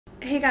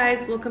Hey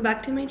guys, welcome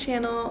back to my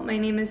channel. My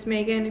name is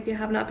Megan. If you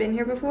have not been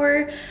here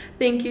before,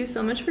 thank you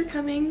so much for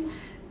coming.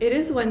 It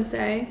is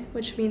Wednesday,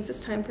 which means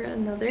it's time for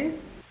another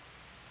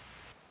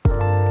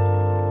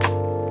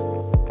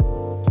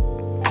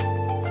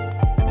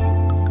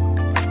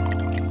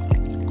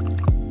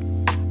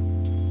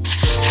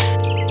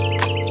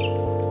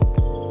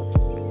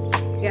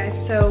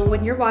guys. So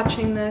when you're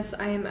watching this,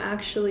 I am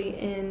actually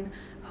in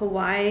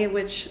Hawaii,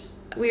 which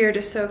we are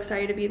just so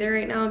excited to be there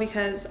right now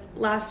because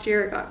last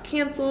year it got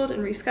canceled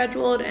and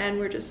rescheduled,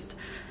 and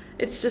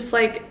it's just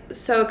like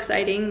so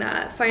exciting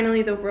that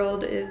finally the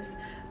world is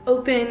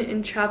open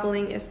and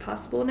traveling is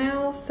possible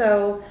now.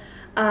 So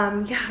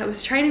yeah, I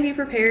was trying to be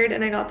prepared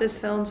and I got this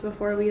filmed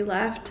before we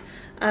left,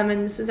 and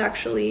this is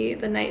actually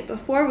the night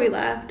before we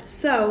left.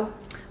 So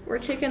we're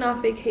kicking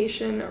off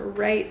vacation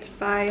right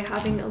by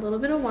having a little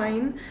bit of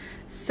wine.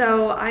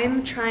 So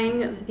I'm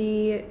trying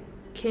the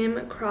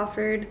Kim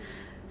Crawford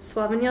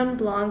Sauvignon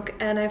Blanc,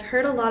 and I've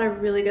heard a lot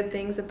of really good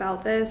things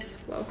about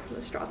this. Whoa, I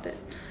almost dropped it.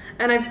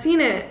 And I've seen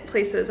it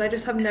places, I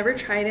just have never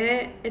tried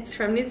it. It's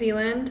from New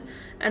Zealand,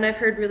 and I've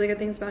heard really good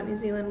things about New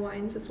Zealand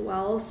wines as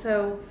well.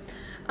 So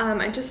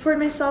I just poured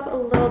myself a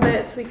little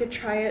bit so we could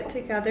try it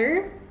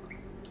together.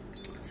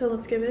 So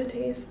let's give it a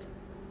taste.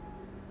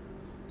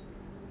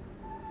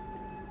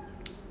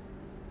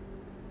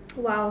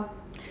 Wow,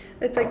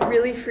 it's like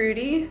really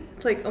fruity.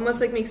 It's like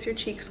almost like makes your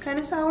cheeks kind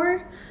of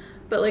sour,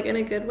 but like in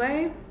a good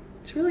way.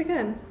 It's really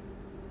good.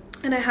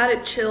 And I had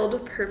it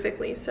chilled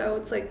perfectly, so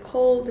it's like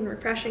cold and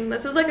refreshing.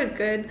 This is like a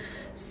good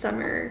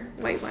summer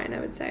white wine,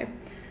 I would say.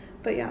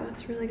 But yeah,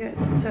 that's really good.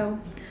 So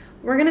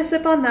we're gonna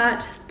sip on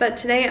that, but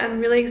today I'm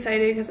really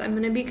excited because I'm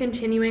gonna be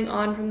continuing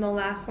on from the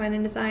last wine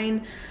and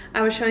design.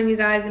 I was showing you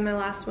guys in my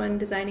last one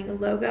designing a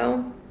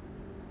logo,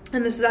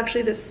 and this is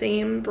actually the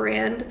same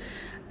brand,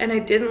 and I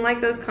didn't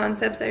like those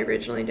concepts I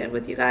originally did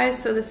with you guys,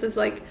 so this is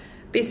like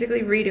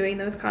basically redoing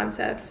those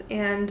concepts,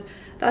 and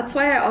that's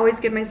why I always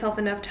give myself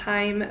enough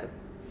time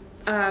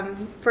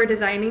for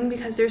designing,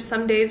 because there's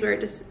some days where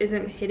it just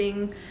isn't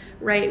hitting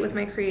right with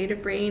my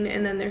creative brain,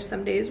 and then there's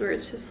some days where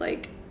it's just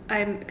like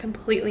I'm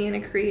completely in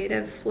a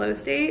creative flow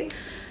state.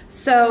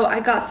 So I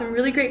got some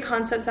really great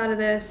concepts out of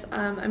this.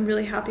 I'm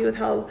really happy with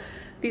how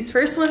these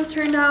first ones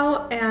turned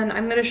out, and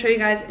I'm going to show you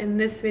guys in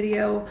this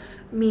video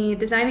me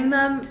designing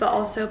them, but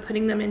also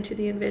putting them into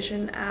the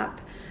INVention app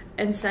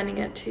and sending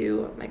it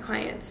to my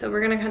clients. So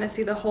we're gonna kind of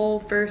see the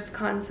whole first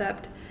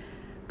concept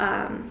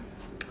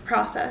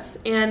process.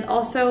 And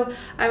also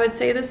I would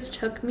say this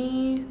took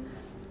me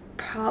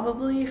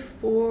probably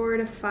 4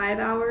 to 5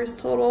 hours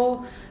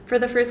total for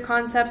the first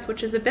concepts,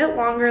 which is a bit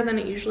longer than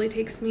it usually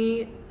takes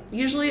me.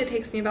 Usually it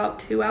takes me about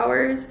 2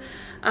 hours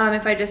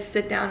if I just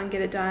sit down and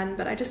get it done,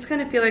 but I just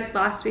kind of feel like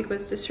last week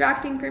was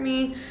distracting for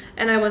me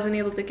and I wasn't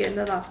able to get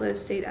into that flow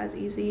state as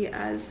easy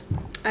as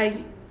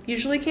I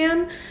usually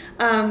can.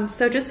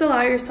 So just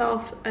allow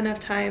yourself enough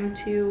time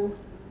to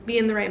be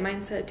in the right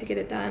mindset to get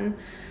it done.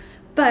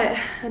 But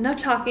enough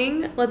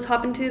talking, let's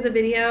hop into the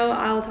video.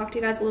 I'll talk to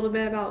you guys a little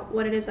bit about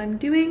what it is I'm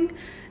doing,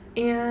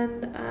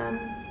 and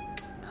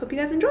hope you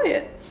guys enjoy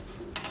it.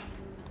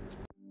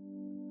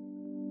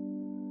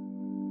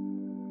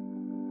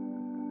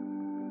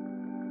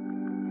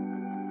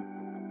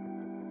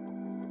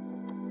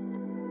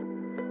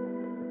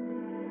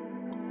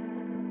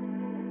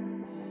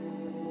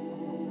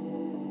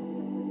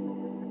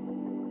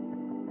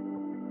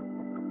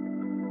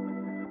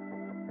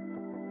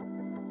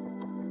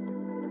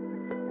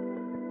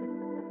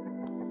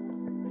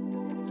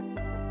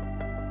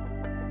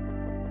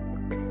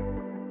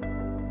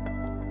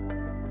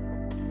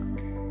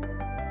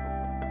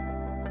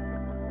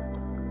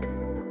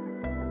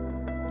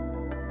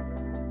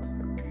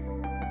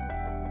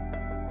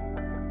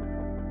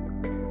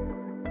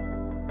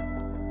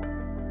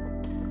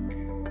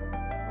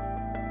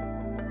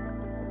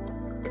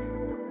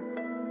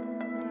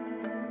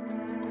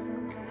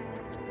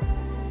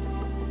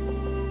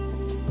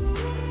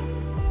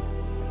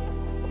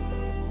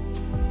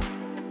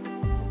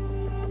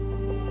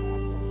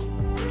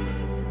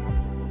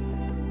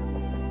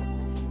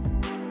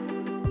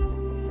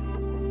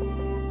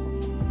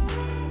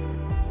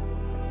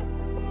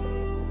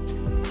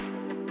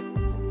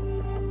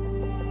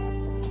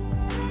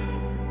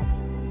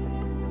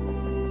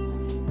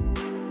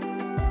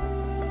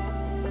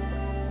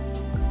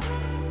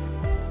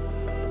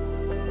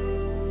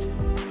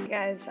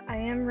 Guys, I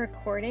am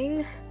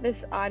recording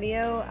this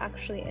audio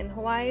actually in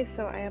Hawaii,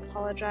 so I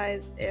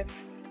apologize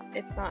if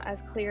it's not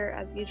as clear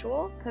as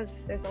usual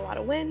because there's a lot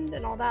of wind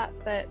and all that,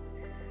 but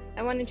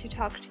I wanted to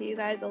talk to you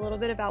guys a little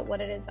bit about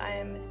what it is I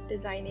am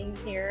designing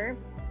here.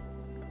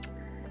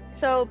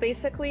 So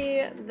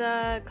basically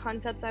the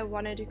concepts I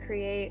wanted to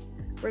create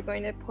were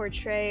going to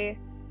portray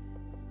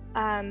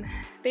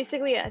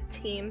basically a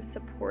team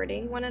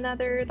supporting one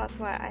another. That's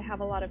why I have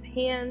a lot of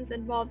hands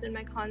involved in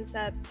my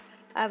concepts.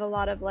 I have a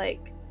lot of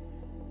like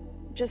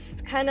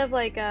just kind of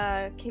like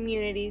a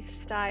community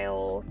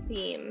style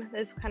theme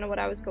is kind of what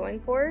I was going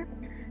for.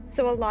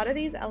 So a lot of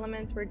these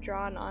elements were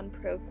drawn on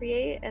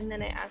Procreate, and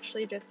then I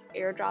actually just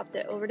airdropped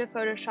it over to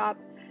Photoshop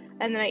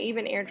And then I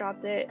even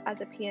airdropped it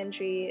as a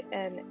PNG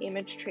and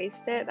image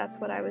traced it. That's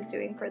what I was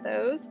doing for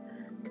those.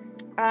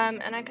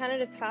 And I kind of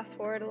just fast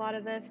forward a lot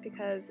of this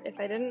because if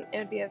I didn't, it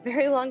would be a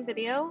very long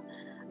video.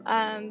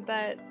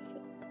 But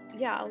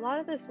yeah, a lot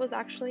of this was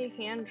actually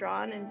hand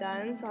drawn and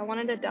done. So I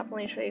wanted to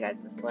definitely show you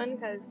guys this one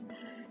because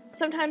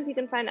sometimes you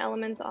can find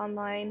elements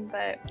online,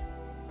 but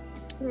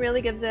it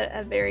really gives it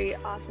a very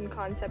awesome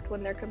concept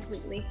when they're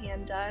completely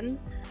hand done.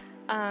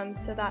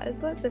 So that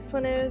is what this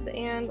one is.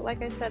 And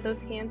like I said,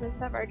 those hands and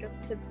stuff are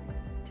just to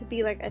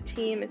be like a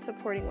team and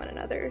supporting one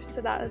another. So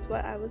that is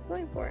what I was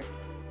going for.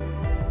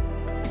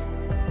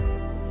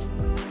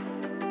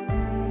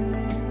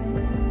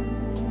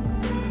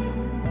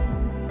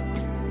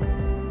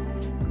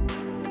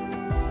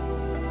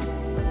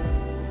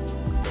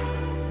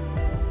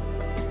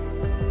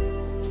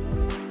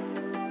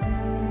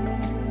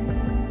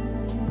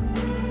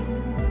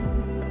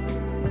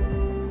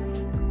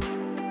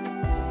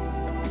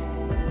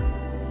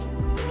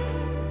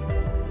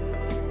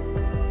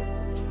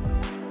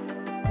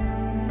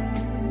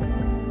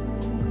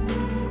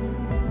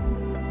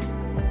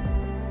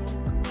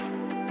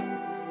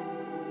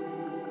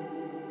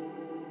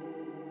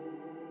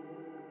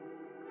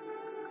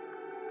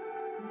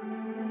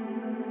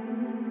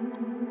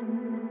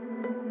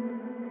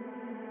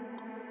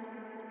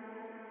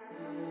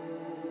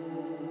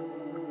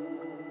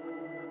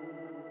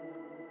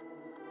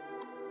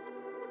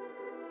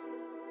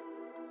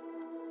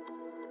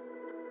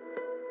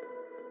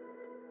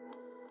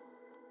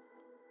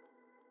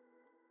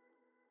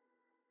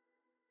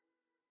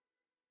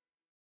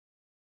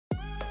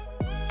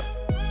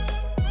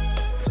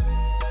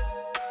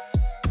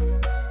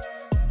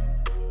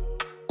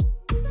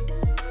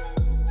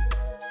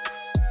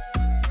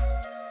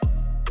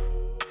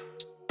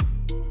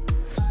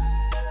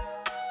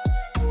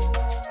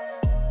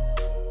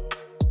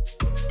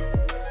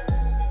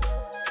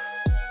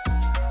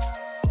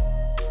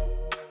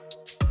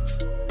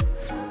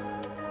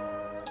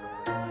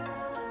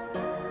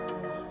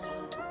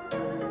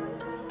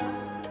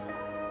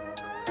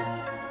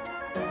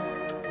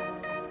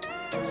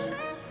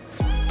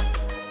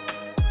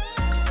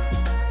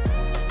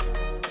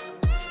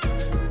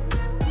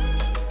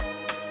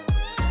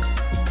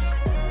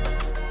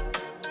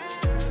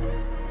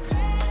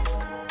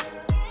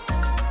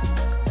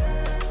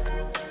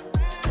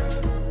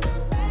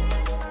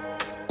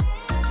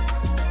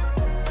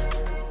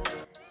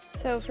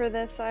 So for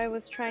this, I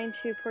was trying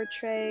to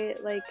portray,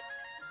 like,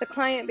 the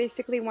client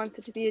basically wants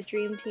it to be a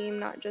dream team,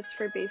 not just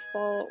for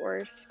baseball or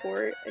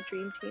sport, a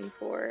dream team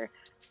for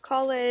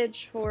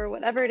college, for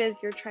whatever it is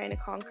you're trying to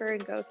conquer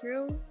and go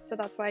through. So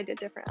that's why I did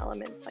different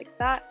elements like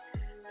that.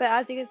 But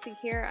as you can see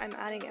here, I'm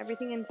adding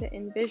everything into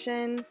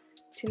InVision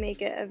to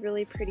make it a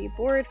really pretty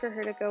board for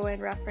her to go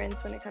and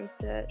reference when it comes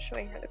to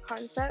showing her the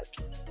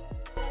concepts.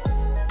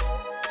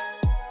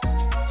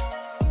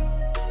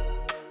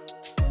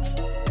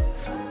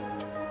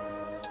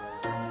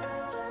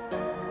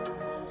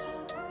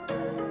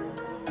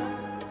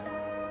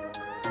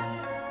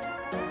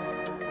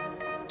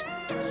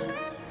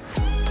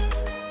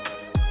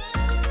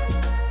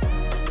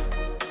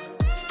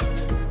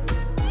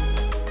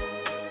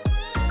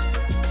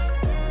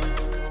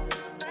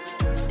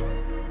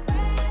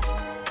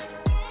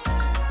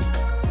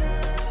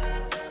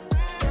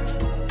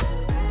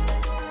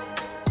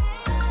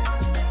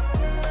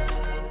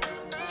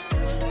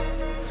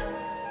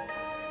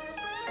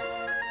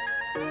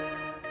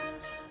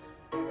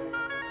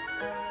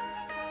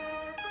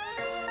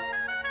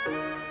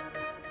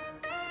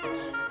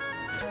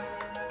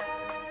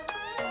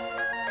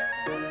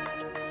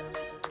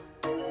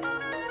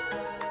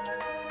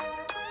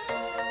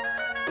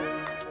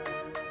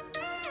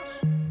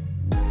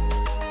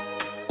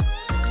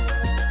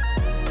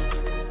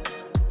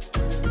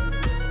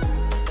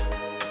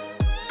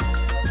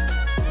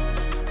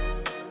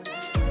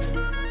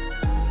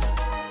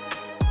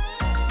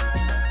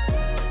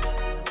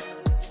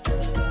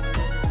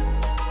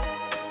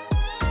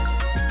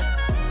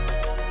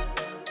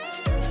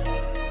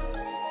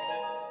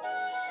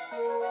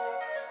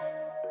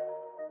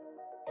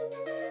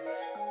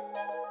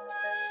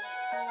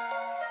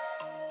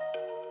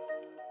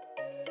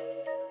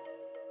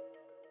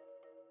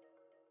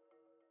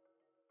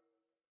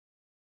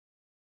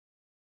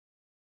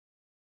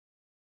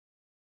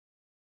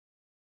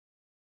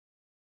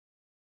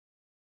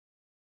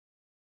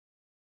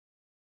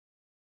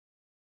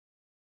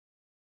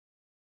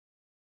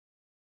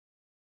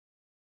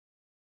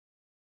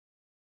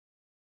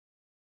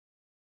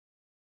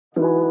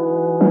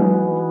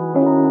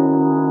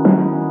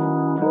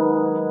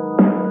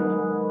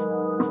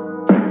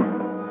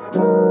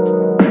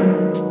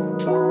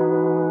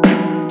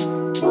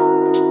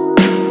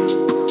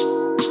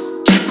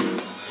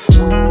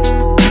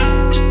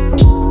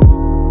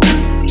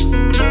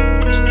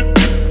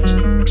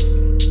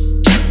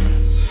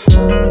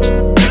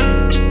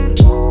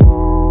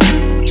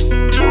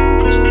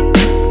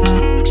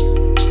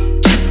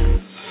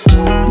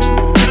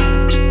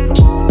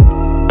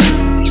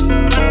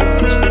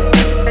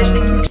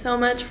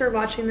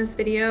 watching this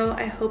video.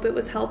 I hope it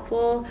was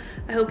helpful.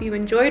 I hope you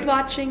enjoyed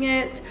watching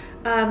it.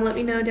 Let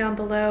me know down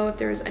below if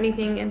there was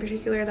anything in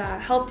particular that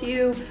helped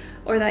you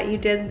or that you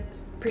did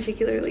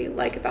particularly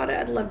like about it.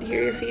 I'd love to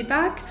hear your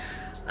feedback.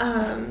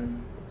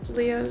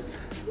 Leo's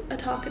a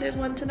talkative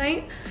one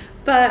tonight.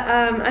 But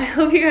I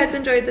hope you guys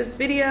enjoyed this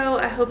video.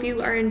 I hope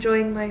you are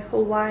enjoying my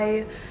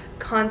Hawaii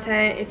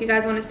content. If you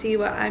guys want to see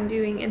what I'm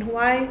doing in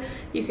Hawaii,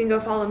 you can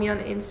go follow me on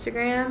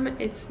Instagram.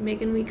 It's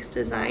Megan Weeks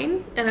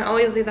Design, and I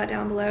always leave that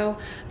down below.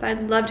 But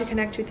I'd love to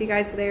connect with you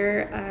guys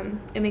there.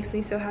 It makes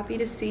me so happy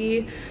to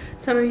see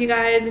some of you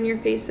guys and your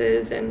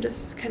faces and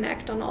just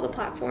connect on all the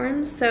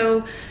platforms.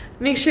 So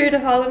make sure to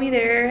follow me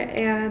there,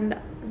 and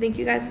thank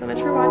you guys so much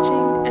for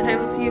watching, and I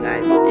will see you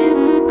guys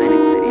in my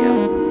next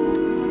video.